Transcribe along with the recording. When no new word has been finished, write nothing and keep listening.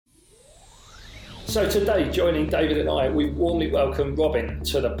So today, joining David and I, we warmly welcome Robin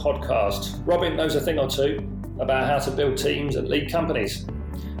to the podcast. Robin knows a thing or two about how to build teams and lead companies.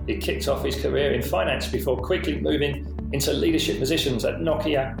 He kicked off his career in finance before quickly moving into leadership positions at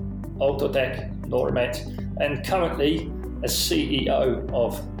Nokia, Autodesk, Noramet, and currently as CEO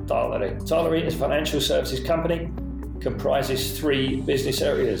of Taaleri. Taaleri is a financial services company, comprises three business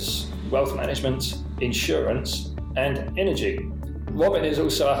areas: wealth management, insurance, and energy. Robin is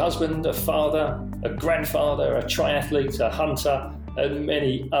also a husband, a father, a grandfather, a triathlete, a hunter, and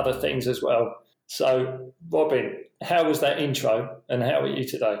many other things as well. So, Robin, how was that intro and how are you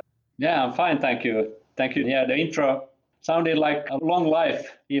today? Yeah, I'm fine, thank you. Thank you. Yeah, the intro sounded like a long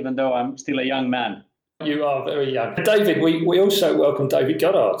life, even though I'm still a young man. You are very young. David, we also welcome David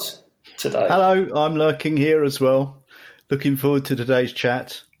Goddard today. Hello, I'm lurking here as well. Looking forward to today's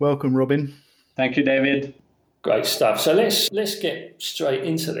chat. Welcome, Robin. Thank you, David. Great stuff. So let's get straight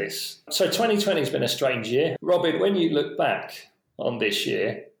into this. So 2020 has been a strange year. Robin, when you look back on this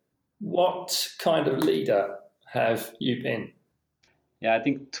year, what kind of leader have you been? Yeah, I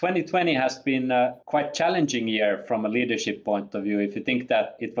think 2020 has been a quite challenging year from a leadership point of view. If you think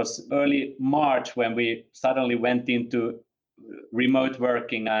that it was early March when we suddenly went into remote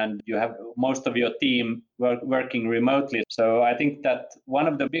working and you have most of your team working remotely. So I think that one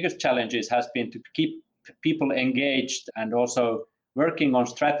of the biggest challenges has been to keep people engaged and also working on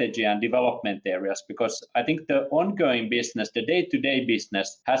strategy and development areas, because I think the ongoing business, the day-to-day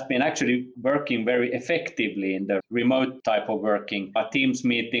business, has been actually working very effectively in the remote type of working. Our Teams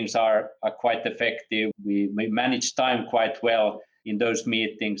meetings are quite effective. We manage time quite well in those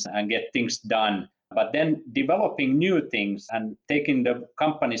meetings and get things done. But then developing new things and taking the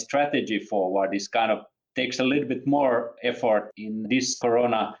company strategy forward is kind of takes a little bit more effort in this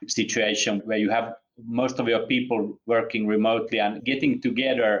Corona situation where you have most of your people working remotely, and getting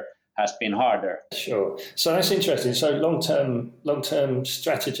together has been harder. Sure. So that's interesting. So long-term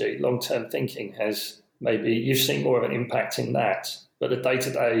strategy, long-term thinking has maybe you've seen more of an impact in that, but the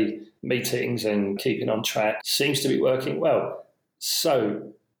day-to-day meetings and keeping on track seems to be working well.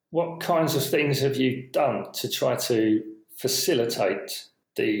 So what kinds of things have you done to try to facilitate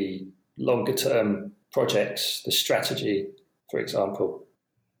the longer-term projects, the strategy, for example?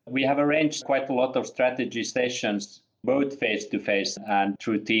 We have arranged quite a lot of strategy sessions, both face-to-face and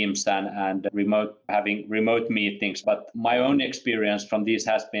through Teams and having remote meetings. But my own experience from this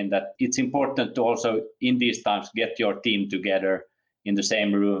has been that it's important to also, in these times, get your team together in the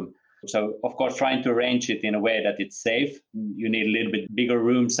same room. So, of course, trying to arrange it in a way that it's safe. You need a little bit bigger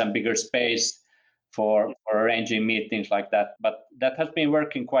rooms and bigger space for arranging meetings like that. But that has been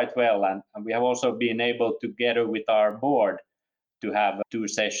working quite well. And we have also been able, together with our board, to have two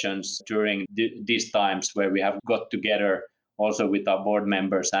sessions during these times where we have got together also with our board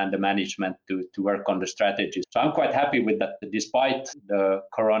members and the management to work on the strategy. So I'm quite happy with that. Despite the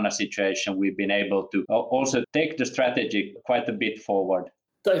Corona situation, we've been able to also take the strategy quite a bit forward.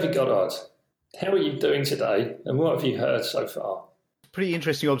 David Goddard, how are you doing today and what have you heard so far? Pretty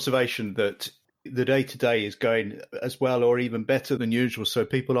interesting observation that the day-to-day is going as well or even better than usual. So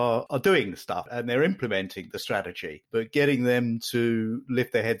people are doing stuff and they're implementing the strategy, but getting them to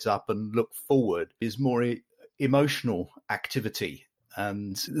lift their heads up and look forward is more emotional activity.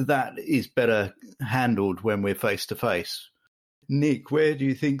 And that is better handled when we're face-to-face. Nick, where do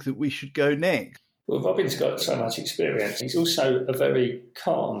you think that we should go next? Well, Robin's got so much experience. He's also a very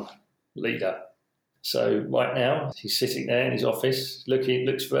calm leader. So right now, he's sitting there in his office,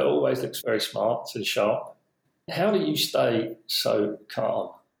 always looks very smart and sharp. How do you stay so calm?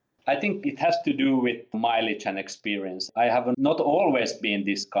 I think it has to do with mileage and experience. I have not always been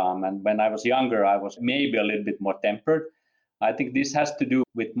this calm. And when I was younger, I was maybe a little bit more tempered. I think this has to do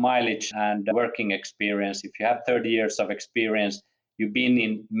with mileage and working experience. If you have 30 years of experience, you've been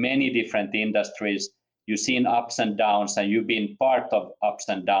in many different industries, you've seen ups and downs, and you've been part of ups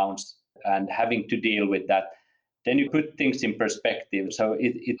and downs and having to deal with that, then you put things in perspective. So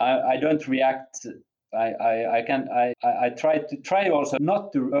I don't react. I try also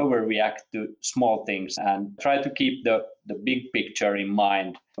not to overreact to small things and try to keep the big picture in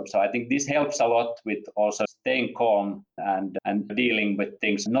mind. So I think this helps a lot with also staying calm and dealing with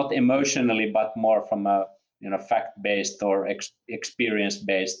things, not emotionally, but more from a fact-based or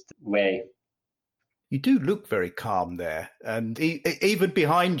experience-based way. You do look very calm there. And even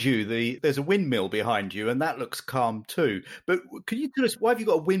behind you, there's a windmill behind you, and that looks calm too. But can you tell us, why have you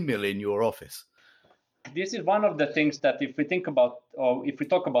got a windmill in your office? This is one of the things that if we think about, or if we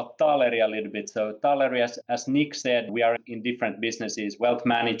talk about Taaleri a little bit, so Taaleri, as Nick said, we are in different businesses, wealth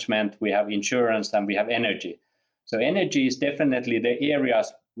management, we have insurance, and we have energy. So energy is definitely the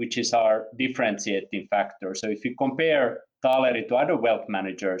areas which is our differentiating factor. So if you compare Taaleri to other wealth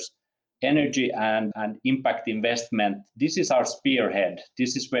managers, energy and impact investment, this is our spearhead.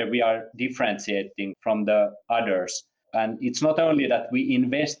 This is where we are differentiating from the others. And it's not only that we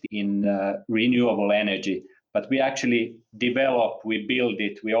invest in renewable energy, but we actually develop, we build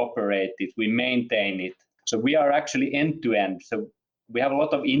it, we operate it, we maintain it. So we are actually end to end. So we have a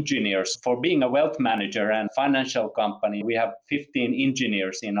lot of engineers. For being a wealth manager and financial company, we have 15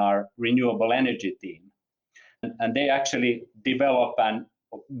 engineers in our renewable energy team. And they actually develop and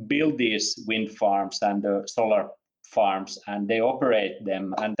build these wind farms and the solar farms, and they operate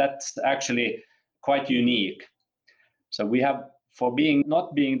them. And that's actually quite unique. So we have, for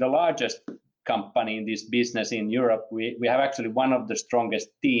not being the largest company in this business in Europe, we have actually one of the strongest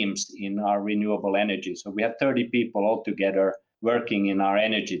teams in our renewable energy. So we have 30 people altogether working in our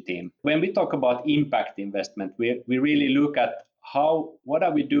energy team. When we talk about impact investment, we really look at what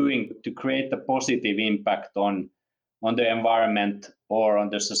are we doing to create a positive impact on the environment or on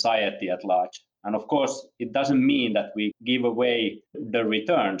the society at large. And of course, it doesn't mean that we give away the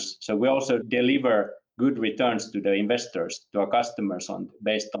returns. So we also deliver good returns to the investors, to our customers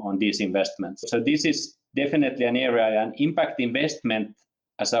based on these investments. So this is definitely an area, and impact investment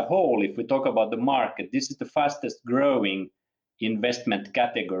as a whole, if we talk about the market, this is the fastest growing investment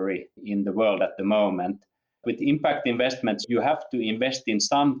category in the world at the moment. With impact investments, you have to invest in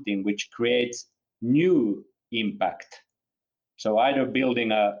something which creates new impact. So either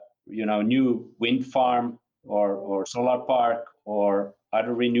building a new wind farm or solar park or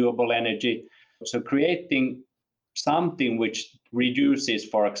other renewable energy. So creating something which reduces,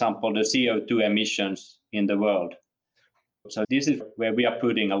 for example, the CO2 emissions in the world. So this is where we are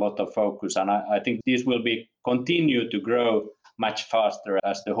putting a lot of focus, and I think this will continue to grow much faster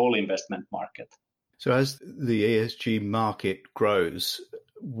as the whole investment market. So as the ESG market grows,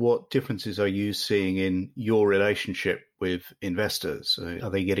 what differences are you seeing in your relationship with investors?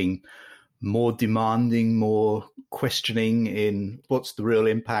 Are they getting more demanding, more questioning in what's the real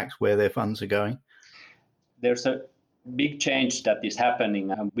impact, where their funds are going? There's a big change that is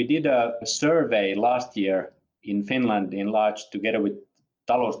happening. We did a survey last year in Finland in large together with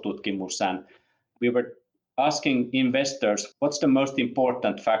Taloustutkimus, and we were asking investors what's the most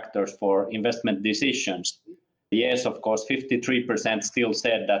important factors for investment decisions. Yes, of course, 53% still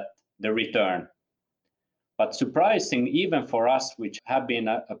said that the return. But surprising, even for us, which have been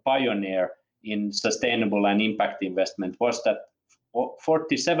a pioneer in sustainable and impact investment, was that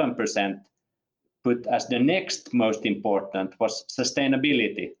 47% put as the next most important was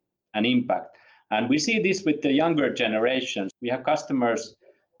sustainability and impact. And we see this with the younger generations. We have customers,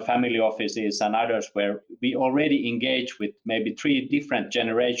 family offices and others where we already engage with maybe 3 different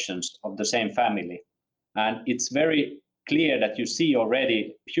generations of the same family. And it's very clear that you see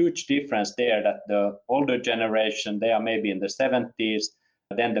already huge difference there, that the older generation, they are maybe in the 70s,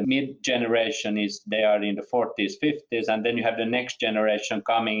 then the mid generation they are in the 40s, 50s, and then you have the next generation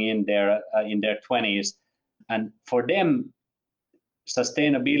coming in there in their 20s. And for them,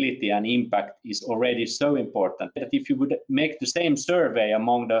 sustainability and impact is already so important that if you would make the same survey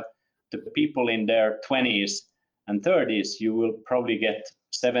among the people in their 20s and 30s, you will probably get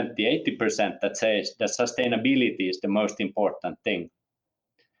 70-80% that says that sustainability is the most important thing.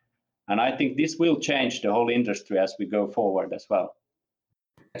 And I think this will change the whole industry as we go forward as well.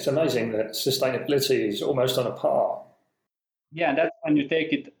 It's amazing that sustainability is almost on a par. Yeah, and that's when you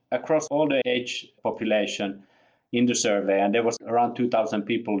take it across all the age population in the survey, and there was around 2,000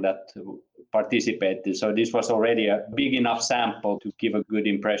 people that participated. So this was already a big enough sample to give a good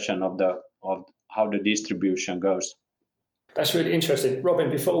impression of how the distribution goes. That's really interesting. Robin,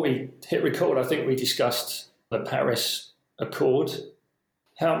 before we hit record, I think we discussed the Paris Accord.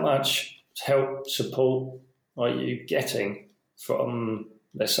 How much help, support are you getting from,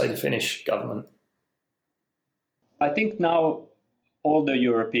 let's say, the Finnish government? I think now all the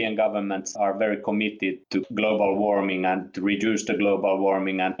European governments are very committed to global warming and to reduce the global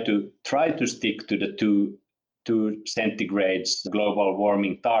warming and to try to stick to the 2 centigrades global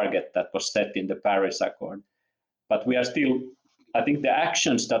warming target that was set in the Paris Accord. But we are still, I think the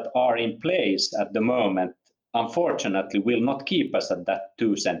actions that are in place at the moment, unfortunately, will not keep us at that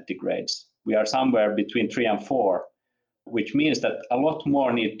 2 centigrades. We are somewhere between 3 and 4, which means that a lot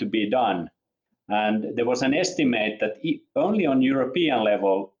more need to be done. And there was an estimate that only on European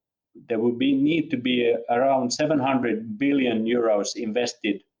level, there would need to be around 700 billion euros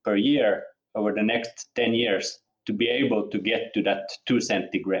invested per year over the next 10 years to be able to get to that 2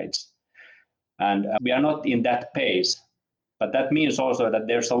 centigrades. And we are not in that pace, but that means also that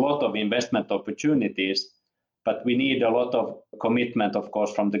there's a lot of investment opportunities. But we need a lot of commitment, of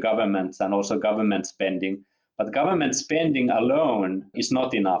course, from the governments and also government spending. But government spending alone is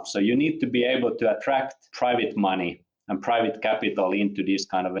not enough. So you need to be able to attract private money and private capital into these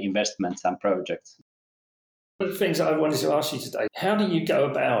kind of investments and projects. One of the things I wanted to ask you today, how do you go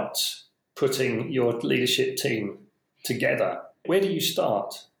about putting your leadership team together? Where do you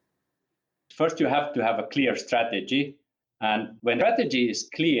start? First, you have to have a clear strategy. And when strategy is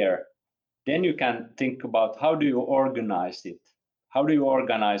clear, then you can think about how do you organize it? How do you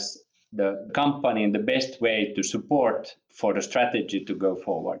organize the company in the best way to support for the strategy to go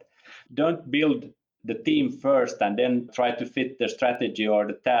forward? Don't build the team first and then try to fit the strategy or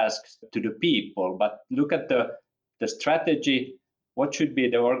the tasks to the people, but look at the strategy, what should be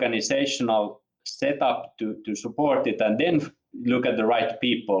the organizational setup to support it, and then look at the right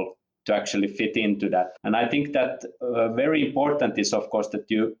people to actually fit into that. And I think that very important is, of course, that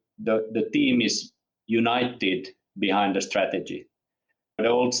the team is united behind the strategy. The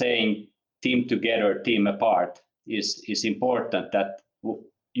old saying, team together, team apart, is important. That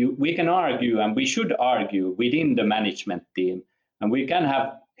we can argue, and we should argue within the management team, and we can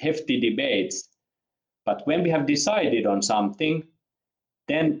have hefty debates. But when we have decided on something,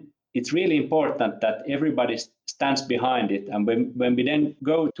 then it's really important that everybody stands behind it. And when we then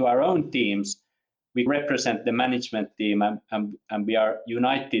go to our own teams, we represent the management team and we are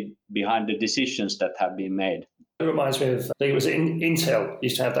united behind the decisions that have been made. It reminds me of, I think it was Intel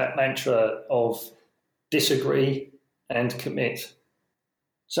used to have that mantra of disagree and commit.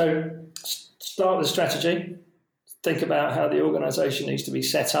 So start with strategy, think about how the organization needs to be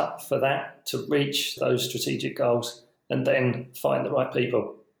set up for that to reach those strategic goals, and then find the right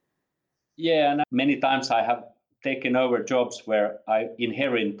people. Yeah, and many times I have taken over jobs where I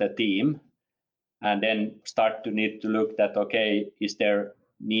inherit the team and then start to need to look at, okay, is there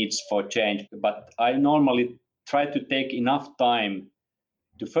needs for change? But I normally try to take enough time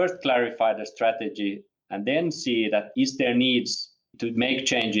to first clarify the strategy and then see that is there needs to make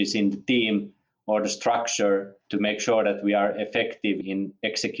changes in the team or the structure to make sure that we are effective in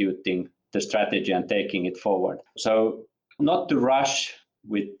executing the strategy and taking it forward. So not to rush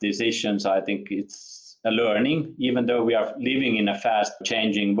with decisions, I think it's a learning, even though we are living in a fast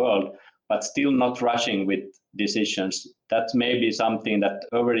changing world, but still not rushing with decisions. That's maybe something that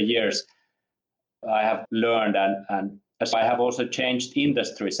over the years I have learned, and as I have also changed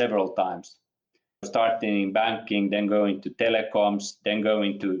industry several times, starting in banking, then going to telecoms, then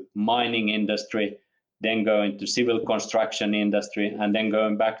going to mining industry, then going to civil construction industry, and then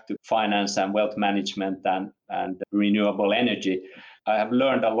going back to finance and wealth management and renewable energy. I have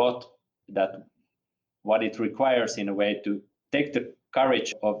learned a lot that what it requires in a way to take the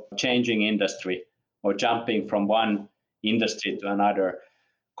courage of changing industry or jumping from one industry to another.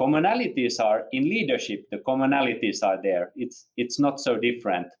 Commonalities are in leadership, the commonalities are there. It's not so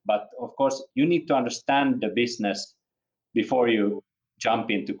different, but of course you need to understand the business before you jump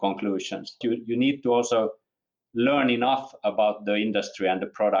into conclusions. You need to also learn enough about the industry and the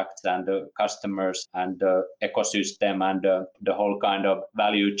products and the customers and the ecosystem and the whole kind of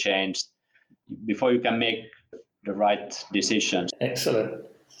value chains before you can make the right decisions. Excellent.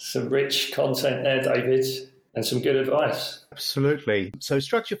 Some rich content there, David, and some good advice. Absolutely. So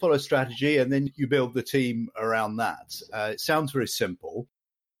structure follows strategy, and then you build the team around that. It sounds very simple.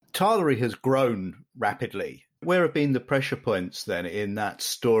 Taaleri has grown rapidly. Where have been the pressure points then in that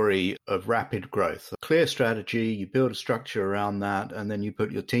story of rapid growth? A clear strategy, you build a structure around that, and then you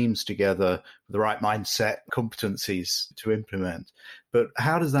put your teams together with the right mindset, competencies to implement. But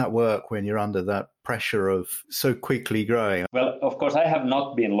how does that work when you're under that pressure of so quickly growing? Well, of course, I have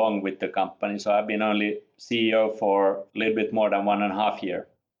not been long with the company, so I've been only CEO for a little bit more than 1.5 years.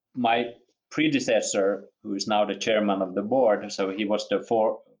 My predecessor, who is now the chairman of the board, so he was the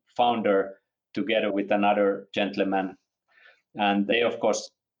founder together with another gentleman. And they, of course,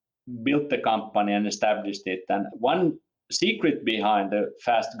 built the company and established it. And one secret behind the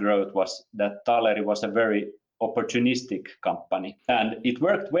fast growth was that Taaleri was a very opportunistic company. And it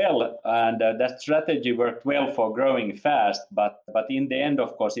worked well, and that strategy worked well for growing fast. But in the end,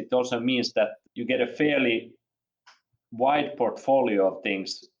 of course, it also means that you get a fairly wide portfolio of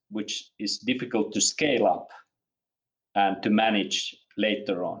things, which is difficult to scale up and to manage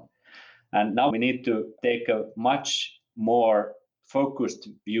later on. And now we need to take a much more focused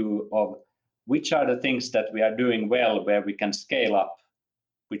view of which are the things that we are doing well, where we can scale up,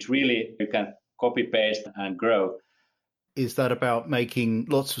 which really you can copy paste and grow. Is that about making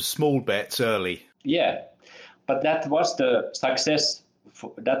lots of small bets early? Yeah, but that was the success.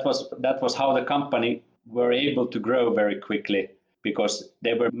 That was how the company were able to grow very quickly. because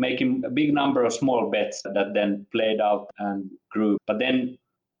they were making a big number of small bets that then played out and grew. But then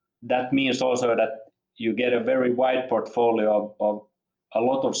that means also that you get a very wide portfolio of a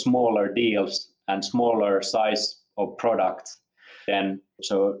lot of smaller deals and smaller size of products.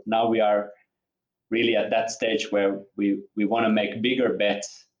 So now we are really at that stage where we want to make bigger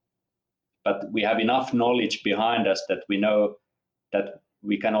bets, but we have enough knowledge behind us that we know that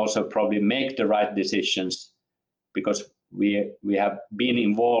we can also probably make the right decisions, because we have been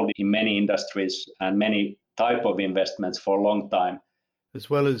involved in many industries and many type of investments for a long time. As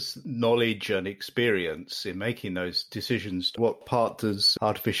well as knowledge and experience in making those decisions, what part does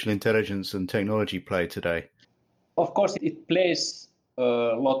artificial intelligence and technology play today? Of course, it plays a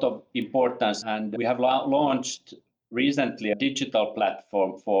lot of importance, and we have launched recently a digital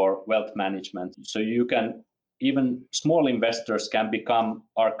platform for wealth management. So you can, even small investors can become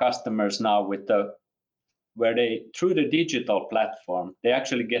our customers now where they, through the digital platform, they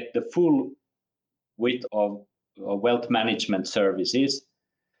actually get the full width of wealth management services,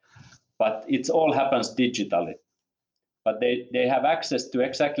 but it all happens digitally. But they have access to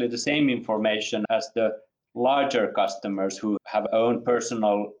exactly the same information as the larger customers who have own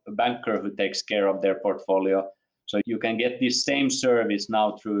personal banker who takes care of their portfolio. So you can get this same service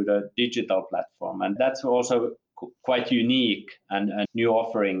now through the digital platform. And that's also quite unique and a new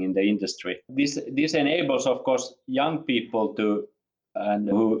offering in the industry. This enables, of course, young people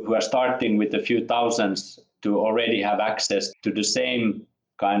who are starting with a few thousands to already have access to the same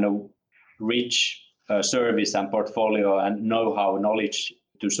kind of rich service and portfolio and know-how, knowledge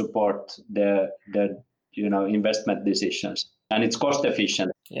to support the investment decisions. And it's cost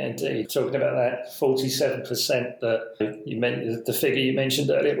efficient. Yeah, indeed. Talking about that 47% that you meant, the figure you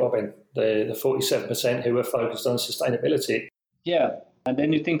mentioned earlier, Robin, the 47% who are focused on sustainability. Yeah, and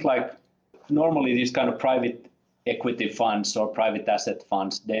then you think like normally these kind of private equity funds or private asset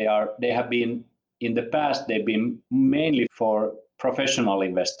funds, they have been in the past, they've been mainly for professional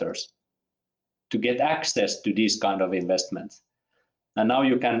investors to get access to these kind of investments. And now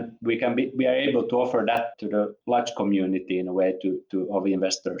we are able to offer that to the large community in a way of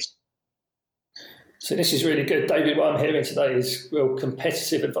investors. So this is really good, David. What I'm hearing today is real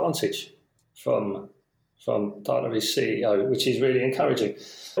competitive advantage from Tylery's CEO, which is really encouraging.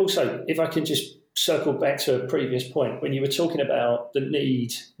 Also, if I can just circle back to a previous point, when you were talking about the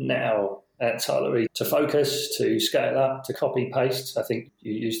need now at Tylery to focus, to scale up, to copy paste, I think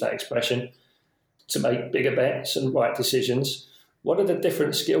you used that expression, to make bigger bets and right decisions. What are the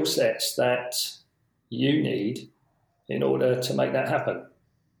different skill sets that you need in order to make that happen?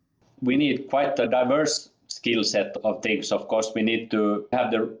 We need quite a diverse skill set of things. Of course, we need to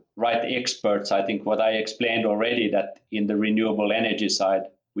have the right experts. I think what I explained already, that in the renewable energy side,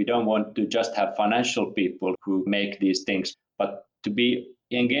 we don't want to just have financial people who make these things, but to be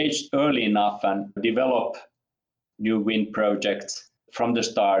engaged early enough and develop new wind projects from the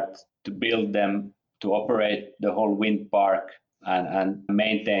start, to build them, to operate the whole wind park and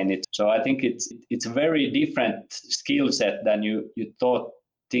maintain it. So I think it's a very different skill set than you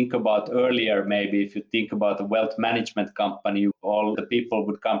think about earlier. Maybe if you think about a wealth management company, all the people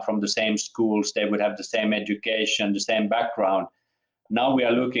would come from the same schools, they would have the same education, the same background. Now we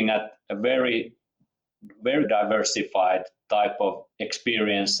are looking at a very, very diversified type of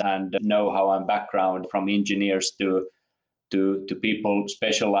experience and know-how and background, from engineers to people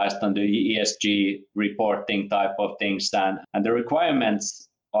specialized on the ESG reporting type of things. And the requirements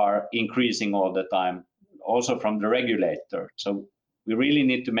are increasing all the time, also from the regulator. So we really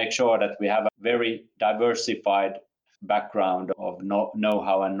need to make sure that we have a very diversified background of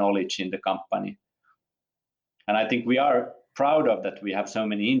know-how and knowledge in the company. And I think we are proud of that. We have so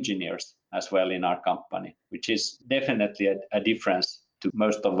many engineers as well in our company, which is definitely a difference to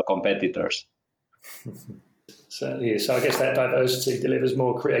most of the competitors. Certainly is. So I guess that diversity delivers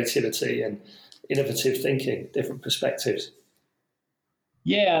more creativity and innovative thinking, different perspectives.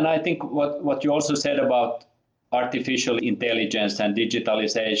 Yeah, and I think what you also said about artificial intelligence and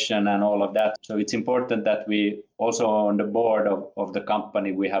digitalization and all of that. So it's important that we also on the board of the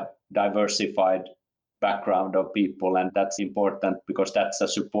company, we have diversified background of people. And that's important because that's a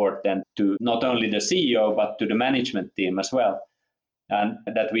support then to not only the CEO, but to the management team as well. And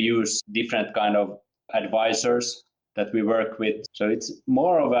that we use different kind of advisors that we work with. So it's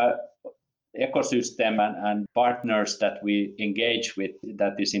more of a ecosystem and partners that we engage with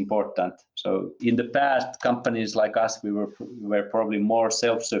that is important. So in the past, companies like us, we were probably more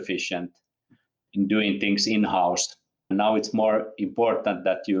self-sufficient in doing things in-house. And now it's more important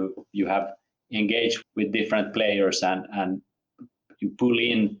that you have engaged with different players and you pull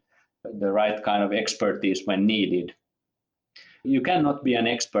in the right kind of expertise when needed. You cannot be an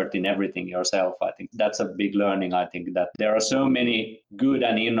expert in everything yourself. I think that's a big learning. I think that there are so many good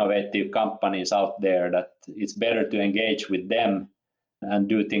and innovative companies out there that it's better to engage with them and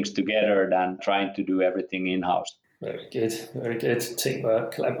do things together than trying to do everything in-house. Very good, very good.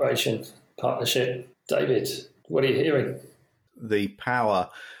 Teamwork, collaboration, partnership. David, what are you hearing? The power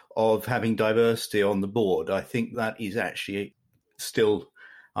of having diversity on the board. I think that is actually still,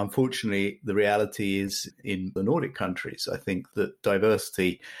 unfortunately, the reality is in the Nordic countries. I think that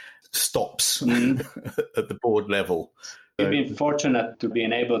diversity stops at the board level. We've been fortunate to be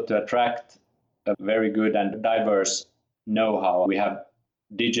able to attract a very good and diverse know-how. We have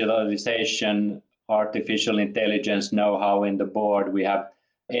digitalization, artificial intelligence know-how in the board. We have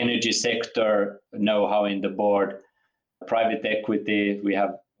energy sector know-how in the board, private equity. We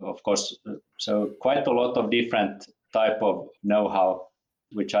have, of course, so quite a lot of different type of know-how,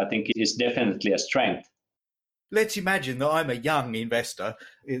 which I think is definitely a strength. Let's imagine that I'm a young investor.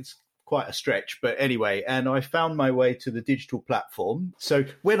 It's quite a stretch, but anyway, and I found my way to the digital platform. So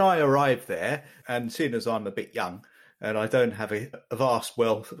when I arrived there, and seeing as I'm a bit young and I don't have a vast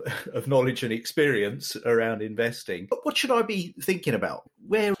wealth of knowledge and experience around investing, what should I be thinking about?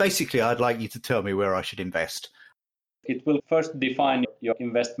 Where, basically, I'd like you to tell me where I should invest. It will first define your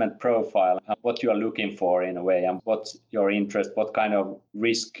investment profile, what you are looking for in a way, and what's your interest, what kind of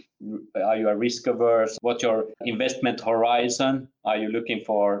risk, are you a risk averse, what's your investment horizon, are you looking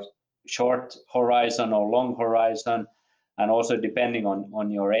for short horizon or long horizon, and also depending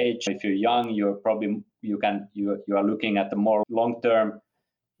on your age. If you're young, you're probably you are looking at the more long-term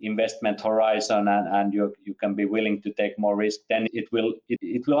investment horizon, and you can be willing to take more risk. Then it will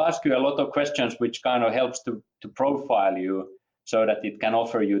ask you a lot of questions which kind of helps to profile you so that it can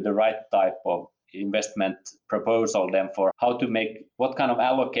offer you the right type of investment proposal then for how to make, what kind of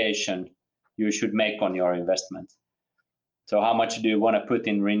allocation you should make on your investment. So how much do you want to put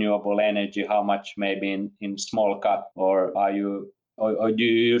in renewable energy? How much maybe in small cap, or do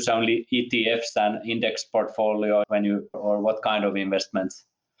you use only ETFs and index portfolio or what kind of investments?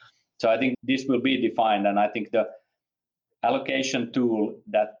 So I think this will be defined, and I think the allocation tool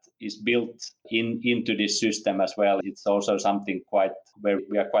that is built into this system as well, it's also something where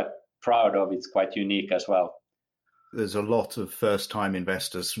we are quite proud of. It's quite unique as well. There's a lot of first-time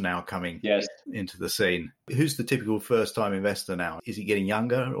investors now coming into the scene. Who's the typical first-time investor now? Is he getting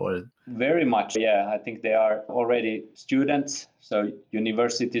younger or? Very much, yeah. I think they are already students. So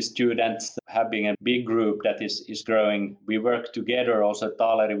university students having a big group that is growing. We work together also,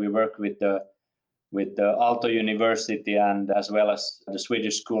 Taaleri, we work with the Aalto University and as well as the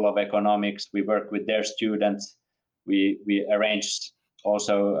Swedish School of Economics. We work with their students. We arrange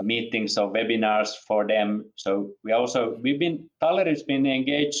also meetings or webinars for them. So Taaleri's been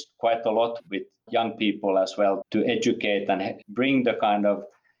engaged quite a lot with young people as well to educate and bring the kind of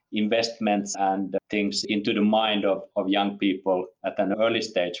investments and things into the mind of young people at an early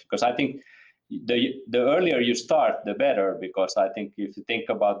stage. Because I think the earlier you start, the better, because I think if you think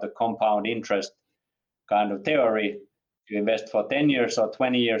about the compound interest kind of theory, you invest for 10 years or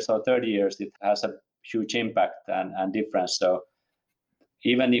 20 years or 30 years, it has a huge impact and difference. So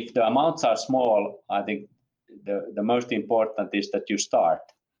even if the amounts are small, I think the most important is that you start.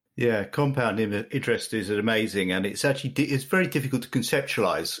 Yeah, compound interest is amazing, and it's very difficult to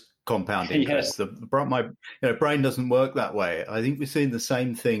conceptualize compound interest. Yes. My brain doesn't work that way. I think we're seeing the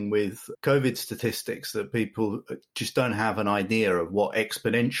same thing with COVID statistics, that people just don't have an idea of what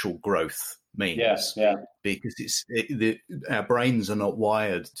exponential growth means. Yes, yeah. Because our brains are not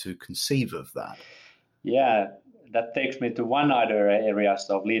wired to conceive of that. Yeah. That takes me to one other areas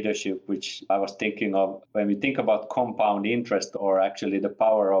of leadership, which I was thinking of when we think about compound interest, or actually the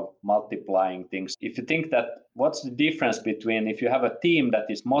power of multiplying things. If you think that, what's the difference between if you have a team that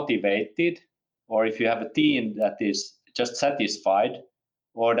is motivated, or if you have a team that is just satisfied,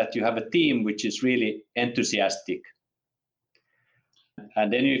 or that you have a team which is really enthusiastic?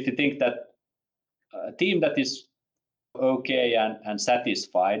 And then if you think that a team that is okay and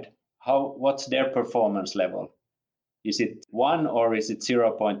satisfied, what's their performance level? Is it 1 or is it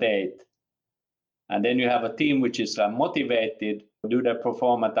 0.8? And then you have a team which is motivated. Do they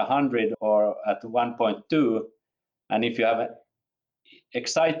perform at 100 or at 1.2? And if you have an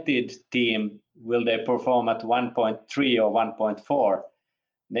excited team, will they perform at 1.3 or 1.4?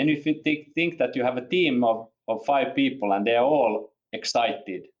 Then if you think that you have a team of 5 people and they are all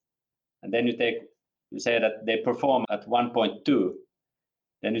excited, and then you say that they perform at 1.2.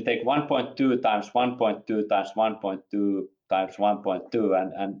 Then you take 1.2 times 1.2 times 1.2 times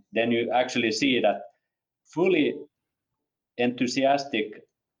 1.2, and then you actually see that fully enthusiastic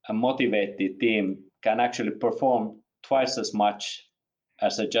and motivated team can actually perform twice as much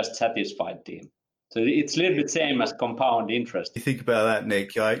as a just satisfied team. So it's a little bit same as compound interest. You think about that,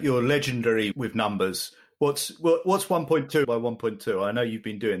 Nick. You're legendary with numbers. What's 1.2 by 1.2? I know you've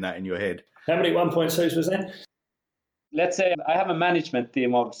been doing that in your head. How many 1.2s was there? Let's say I have a management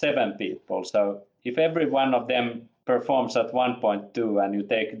team of 7 people. So if every one of them performs at 1.2 and you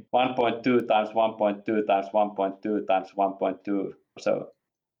take 1.2 times 1.2 times 1.2 times 1.2, so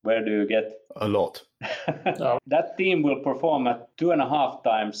where do you get? A lot. That team will perform at 2.5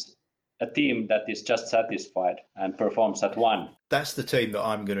 times a team that is just satisfied and performs at 1. That's the team that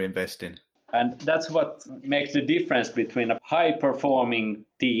I'm going to invest in. And that's what makes the difference between a high-performing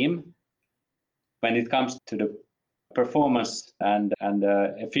team when it comes to the performance and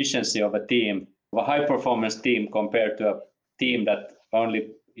efficiency of a team, a high-performance team compared to a team that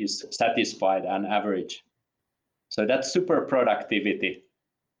only is satisfied and average. So that's super productivity.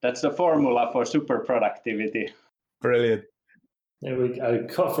 That's the formula for super productivity. Brilliant. There we go.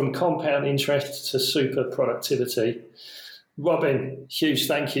 From compound interest to super productivity. Robin, huge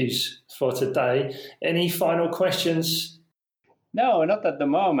thank yous for today. Any final questions? No, not at the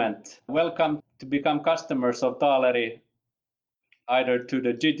moment. Welcome to become customers of Taaleri, either to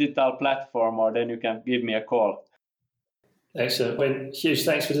the digital platform or then you can give me a call. Excellent. Well, huge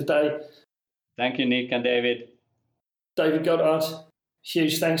thanks for today. Thank you, Nick and David. David Goddard,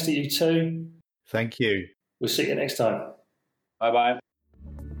 huge thanks to you too. Thank you. We'll see you next time. Bye-bye.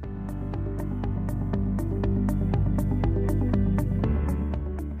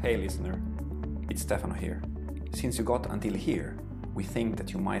 Hey listener, it's Stefano here. Since you got until here, we think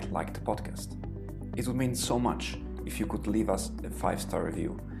that you might like the podcast. It would mean so much if you could leave us a 5-star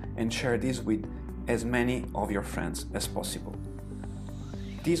review and share this with as many of your friends as possible.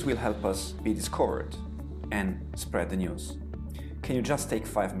 This will help us be discovered and spread the news. Can you just take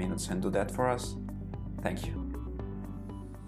 5 minutes and do that for us? Thank you.